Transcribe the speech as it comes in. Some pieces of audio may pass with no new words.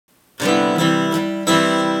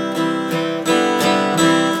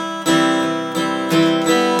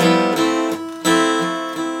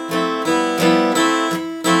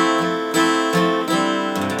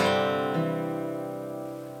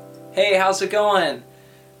how's it going?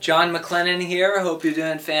 John McLennan here. Hope you're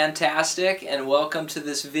doing fantastic, and welcome to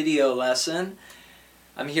this video lesson.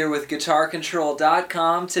 I'm here with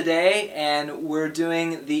GuitarControl.com today, and we're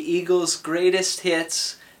doing the Eagles' greatest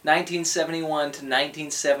hits 1971 to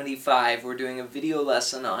 1975. We're doing a video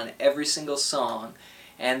lesson on every single song,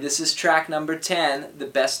 and this is track number 10, The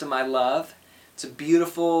Best of My Love. It's a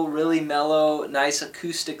beautiful, really mellow, nice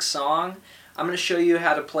acoustic song. I'm going to show you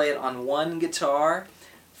how to play it on one guitar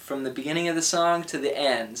from the beginning of the song to the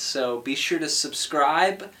end. So be sure to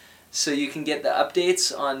subscribe so you can get the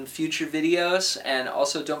updates on future videos, and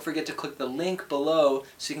also don't forget to click the link below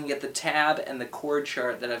so you can get the tab and the chord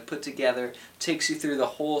chart that I've put together. It takes you through the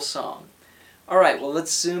whole song. Alright, well,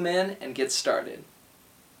 let's zoom in and get started.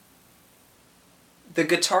 The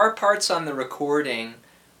guitar parts on the recording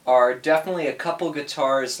are definitely a couple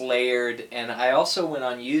guitars layered, and I also went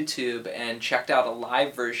on YouTube and checked out a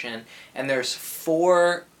live version, and there's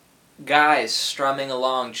 4 guys strumming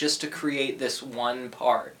along just to create this one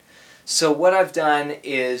part. So what I've done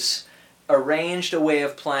is arranged a way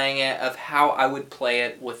of playing it of how I would play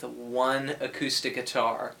it with one acoustic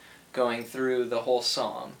guitar going through the whole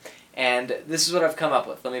song. And this is what I've come up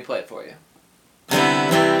with. Let me play it for you.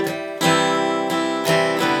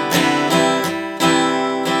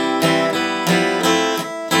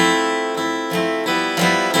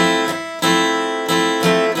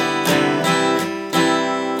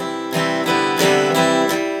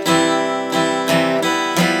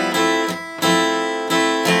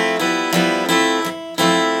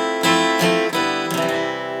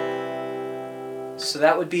 So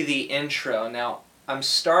that would be the intro. Now, I'm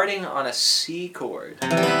starting on a C chord.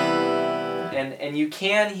 And you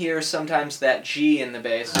can hear sometimes that G in the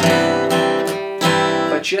bass.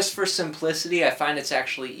 But just for simplicity, I find it's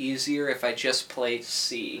actually easier if I just play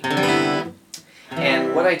C.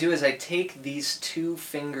 And what I do is I take these 2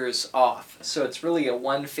 fingers off. So it's really a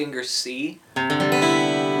 1-finger C,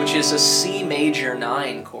 which is a C major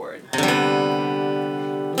 9 chord.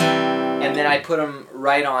 And then I put them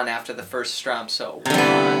right on after the first strum. So 1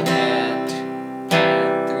 and 2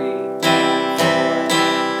 and 3 and 4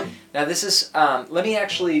 and... Now this is, let me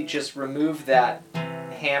actually just remove that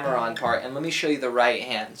hammer-on part and let me show you the right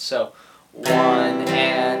hand. So 1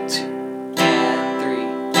 and 2 and 3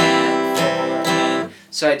 and 4 and...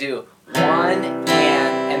 So I do 1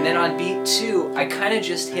 and then on beat 2 I kind of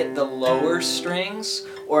just hit the lower strings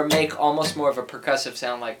or make almost more of a percussive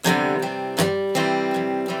sound like...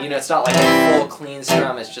 You know, it's not like a full clean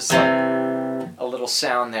strum, it's just like a little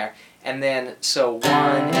sound there. And then, so 1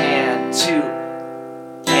 and 2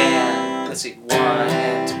 and, let's see, 1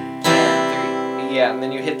 and 2 and 3. Yeah, and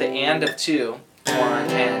then you hit the and of 2, 1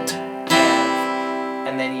 and 2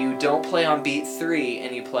 and then you don't play on beat 3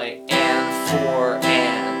 and you play and 4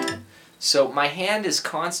 and. So my hand is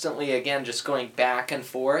constantly, again, just going back and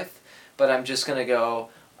forth, but I'm just going to go,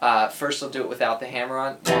 first I'll do it without the hammer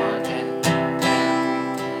on, 1 and 2.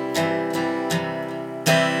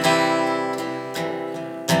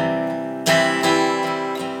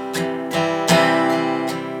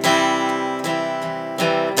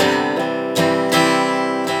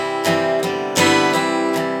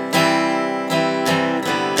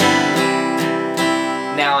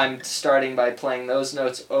 Now I'm starting by playing those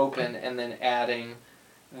notes open and then adding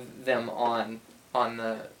them on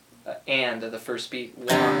the and of the first beat. 1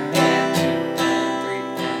 and 2 and 3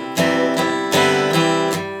 and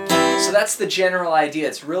 4. So that's the general idea.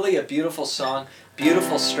 It's really a beautiful song,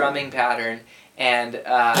 beautiful strumming pattern, and 3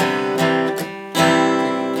 and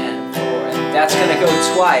 4, and that's going to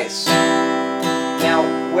go twice. Now,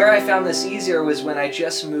 where I found this easier was when I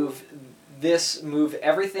just move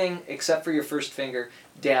everything except for your first finger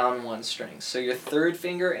down 1 string. So your 3rd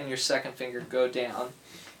finger and your 2nd finger go down.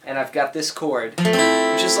 And I've got this chord,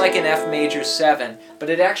 which is like an F major 7, but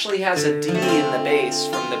it actually has a D in the bass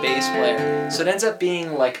from the bass player. So it ends up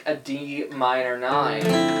being like a D minor 9,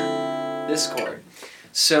 this chord.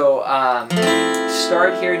 So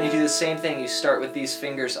start here and you do the same thing. You start with these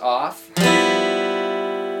fingers off,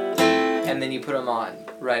 and then you put them on,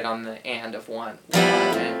 right on the and of 1. 1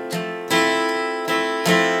 and 2.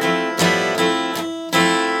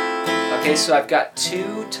 Okay, so I've got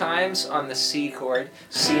 2 times on the C chord,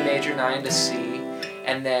 C major 9 to C,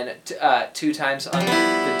 and then 2 times on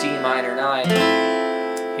the D minor 9,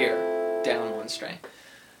 here, down 1 string.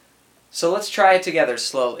 So let's try it together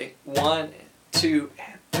slowly. 1, 2,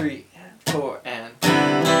 3, 4, and... D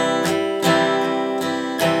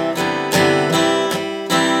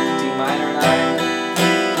minor 9.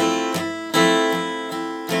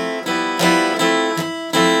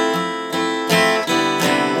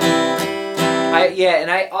 Yeah,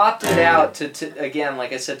 and I I opted out to again,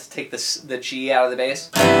 like I said, to take the G out of the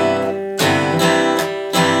bass.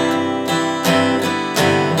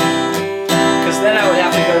 Then I would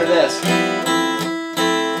have to go to this.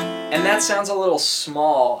 And that sounds a little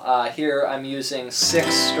small. Here I'm using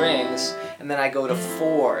 6 strings, and then I go to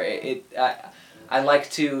 4. I like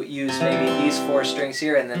to use maybe these 4 strings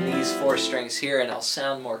here, and then these 4 strings here, and I'll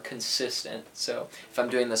sound more consistent. So if I'm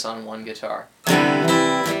doing this on one guitar.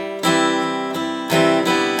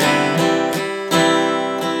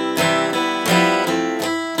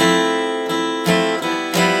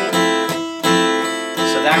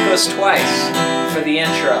 So that goes twice for the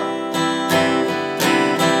intro.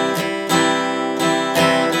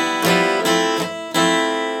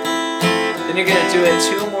 Then you're going to do it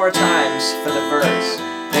 2 more times for the verse.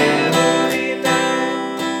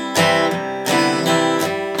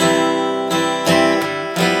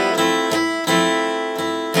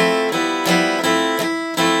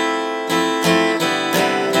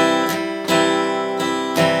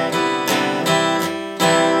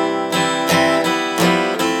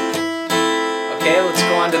 Okay, let's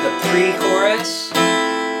go on to the pre-chorus.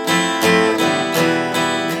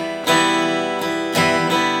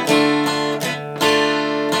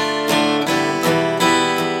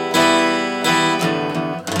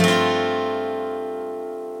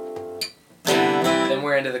 Then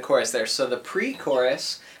we're into the chorus there. So the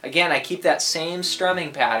pre-chorus, again, I keep that same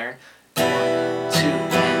strumming pattern. 1, 2,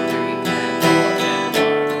 and 3, and 4,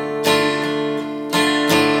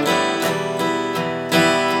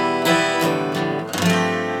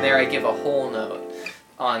 and there I give a whole note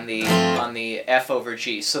on the F over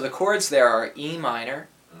G. So the chords there are E minor,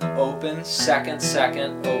 open, second,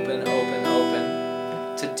 second, open, open,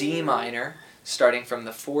 open, to D minor, starting from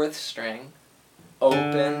the 4th string,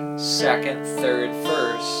 open, second, third,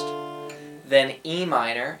 first, then E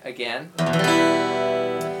minor again.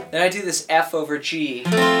 Then I do this F over G,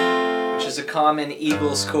 which is a common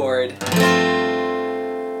Eagles chord.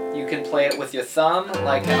 You can play it with your thumb,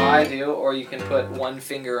 like how I do, or you can put one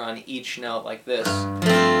finger on each note like this,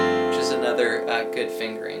 which is another good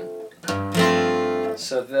fingering.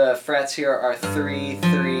 So the frets here are 3,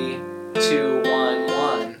 3, 2, 1,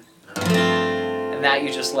 1. And that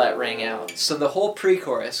you just let ring out. So the whole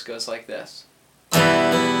pre-chorus goes like this. 2,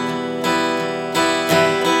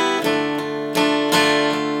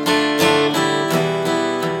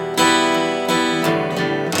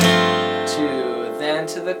 then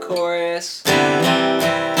to the chorus.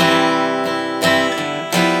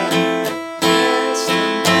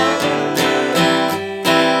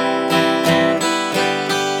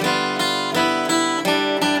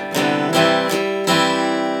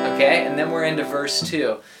 And then we're into verse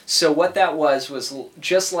 2. So what that was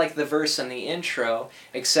just like the verse in the intro,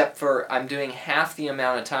 except for I'm doing half the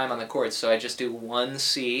amount of time on the chords. So I just do 1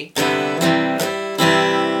 C, and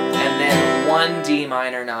then 1 D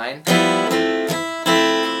minor 9,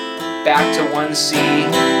 back to 1 C,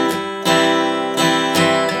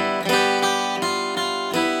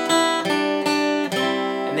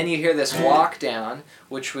 and then you hear this walk down,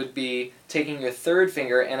 which would be taking your 3rd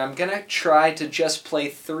finger, and I'm going to try to just play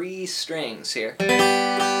 3 strings here.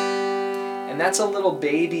 And that's a little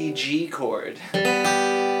baby G chord.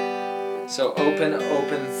 So open,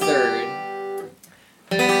 open, 3rd.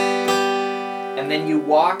 And then you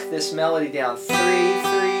walk this melody down. 3,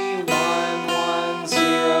 3, 1, 1,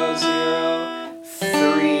 0, 0,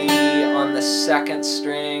 3 on the 2nd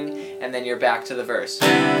string, and then you're back to the verse.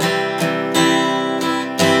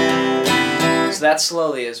 So that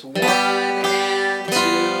slowly is 1 and 2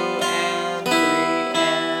 and 3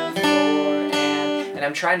 and 4 and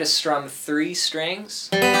I'm trying to strum 3 strings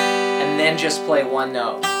and then just play 1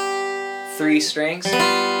 note. 3 strings,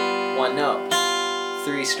 1 note.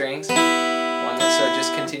 3 strings, 1 note. So it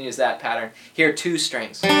just continues that pattern. Here 2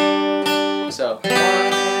 strings. So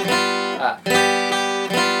 1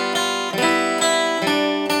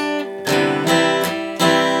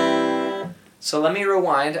 So let me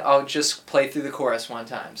rewind. I'll just play through the chorus one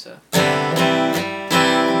time. So.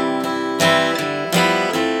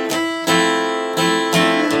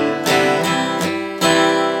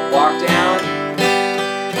 Walk down.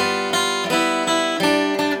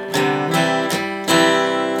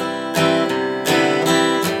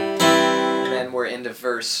 And then we're into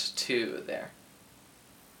verse 2 there.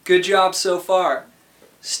 Good job so far.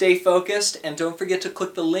 Stay focused, and don't forget to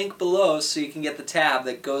click the link below so you can get the tab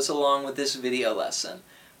that goes along with this video lesson.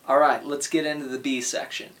 Alright, let's get into the B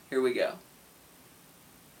section. Here we go.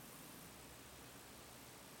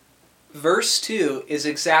 Verse 2 is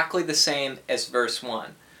exactly the same as verse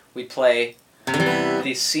 1. We play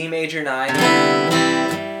the C major 9,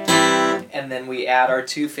 and and then we add our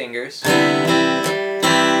 2 fingers twice,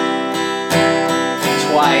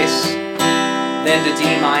 then to D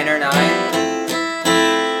minor 9,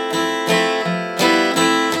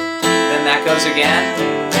 then that goes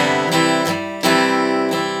again.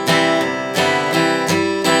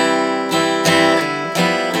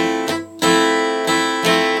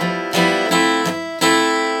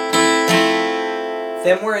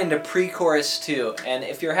 Then we're into pre-chorus 2, and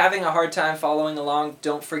if you're having a hard time following along,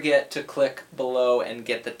 don't forget to click below and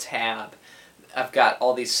get the tab. I've got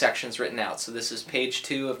all these sections written out. So this is page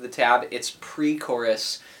 2 of the tab. It's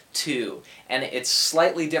pre-chorus 2, and it's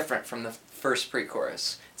slightly different from the first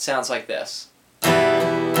pre-chorus. It sounds like this.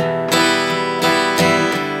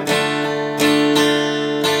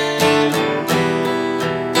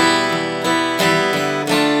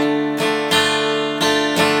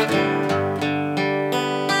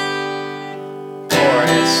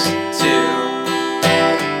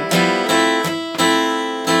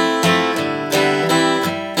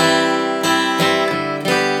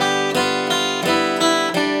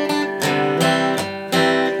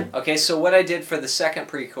 Okay, so what I did for the second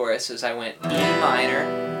pre-chorus is I went E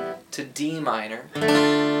minor to D minor,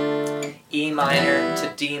 E minor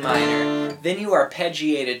to D minor. Then you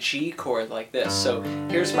arpeggiate a G chord like this. So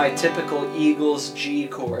here's my typical Eagles G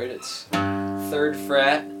chord. It's 3rd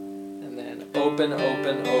fret, and then open,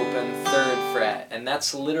 open, open, 3rd fret. And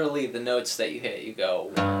that's literally the notes that you hit. You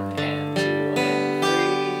go 1 and 2 and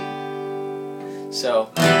 3.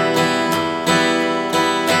 So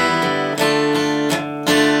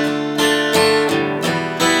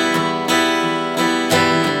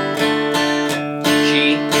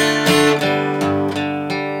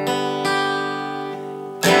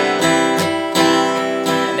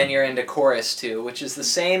into chorus 2, which is the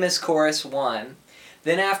same as chorus 1.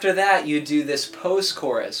 Then after that you do this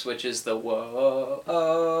post-chorus, which is the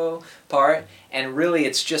whoa part, and really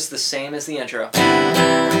it's just the same as the intro.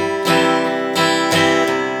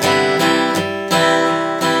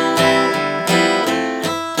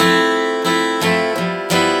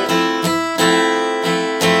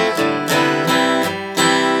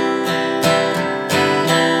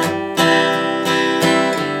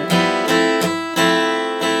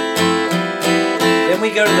 We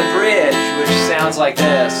go to the bridge, which sounds like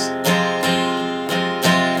this.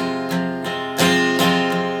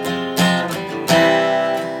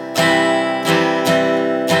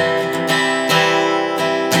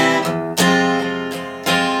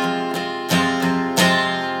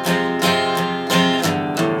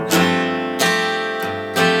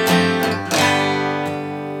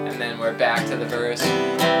 And then we're back to the verse.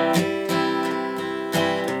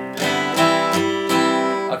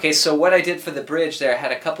 Okay, so what I did for the bridge there, I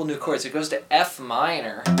had a couple new chords. It goes to F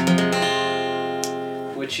minor,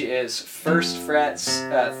 which is 1st fret,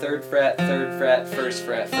 3rd fret, 3rd fret, 1st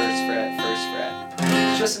fret, 1st fret, 1st fret.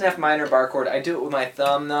 It's just an F minor bar chord. I do it with my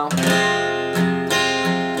thumb though.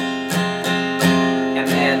 And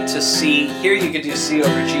then to C, here you could do C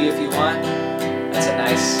over G if you want. That's a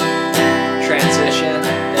nice transition.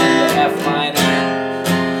 Then to F minor.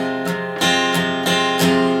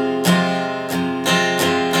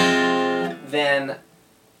 Then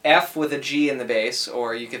F with a G in the bass,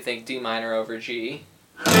 or you could think D minor over G.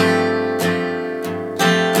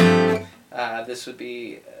 This would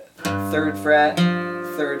be 3rd fret,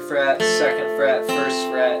 3rd fret, 2nd fret,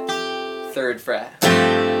 1st fret, 3rd fret.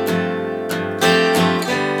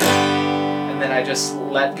 And then I just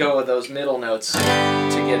let go of those middle notes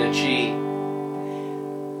to get a G.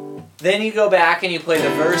 Then you go back and you play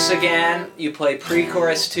the verse again, you play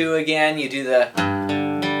pre-chorus 2 again, you do the...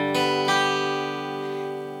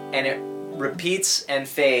 and it repeats and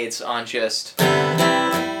fades on just...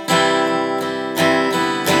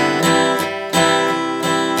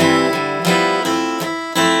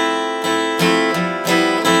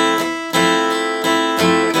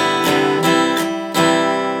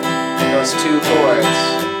 those 2 chords.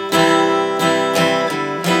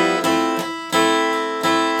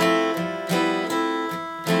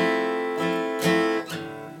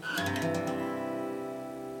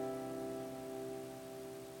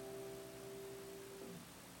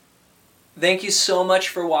 Thank you so much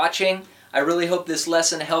for watching. I really hope this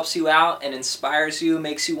lesson helps you out and inspires you,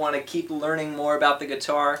 makes you want to keep learning more about the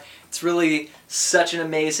guitar. It's really such an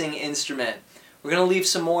amazing instrument. We're going to leave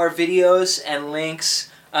some more videos and links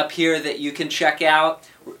up here that you can check out.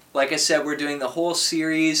 Like I said, we're doing the whole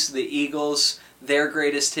series, the Eagles, their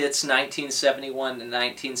greatest hits, 1971 to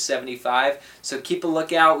 1975. So keep a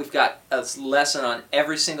lookout. We've got a lesson on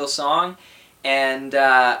every single song. And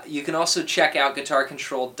you can also check out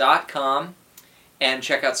guitarcontrol.com and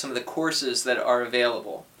check out some of the courses that are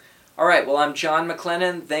available. Alright, well, I'm John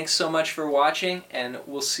McLennan. Thanks so much for watching, and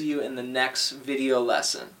we'll see you in the next video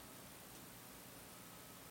lesson.